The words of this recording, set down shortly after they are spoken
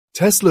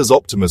Tesla's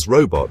Optimus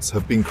robots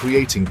have been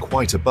creating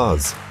quite a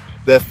buzz.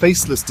 Their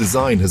faceless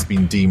design has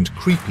been deemed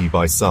creepy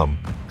by some,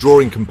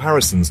 drawing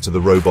comparisons to the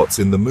robots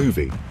in the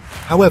movie.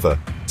 However,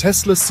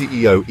 Tesla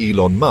CEO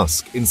Elon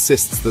Musk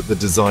insists that the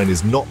design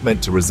is not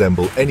meant to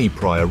resemble any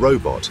prior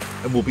robot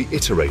and will be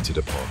iterated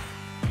upon.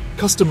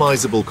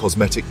 Customizable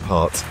cosmetic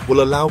parts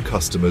will allow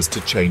customers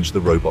to change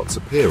the robot's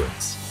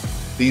appearance.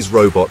 These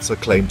robots are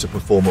claimed to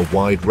perform a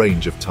wide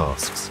range of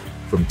tasks,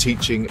 from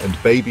teaching and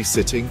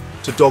babysitting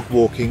to dog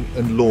walking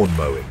and lawn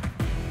mowing.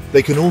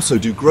 They can also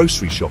do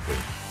grocery shopping,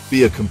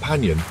 be a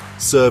companion,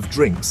 serve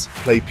drinks,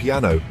 play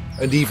piano,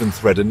 and even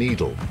thread a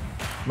needle.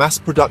 Mass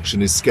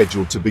production is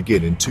scheduled to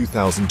begin in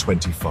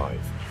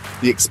 2025.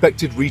 The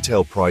expected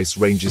retail price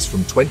ranges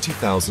from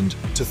 $20,000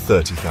 to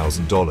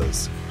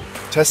 $30,000.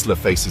 Tesla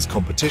faces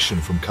competition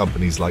from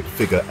companies like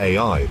Figure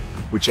AI,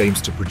 which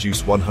aims to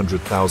produce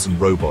 100,000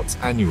 robots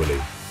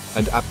annually,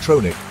 and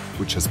Apptronik,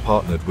 which has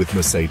partnered with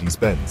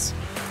Mercedes-Benz.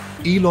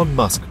 Elon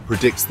Musk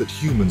predicts that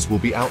humans will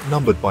be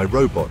outnumbered by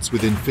robots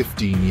within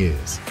 15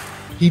 years.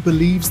 He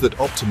believes that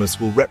Optimus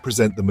will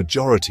represent the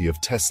majority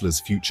of Tesla's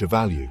future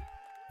value.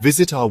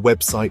 Visit our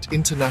website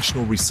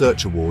International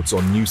Research Awards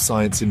on new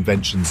Science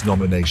Inventions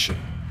nomination.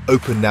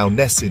 Open now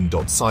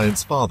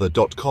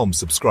nesin.sciencefather.com.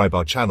 Subscribe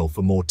our channel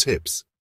for more tips.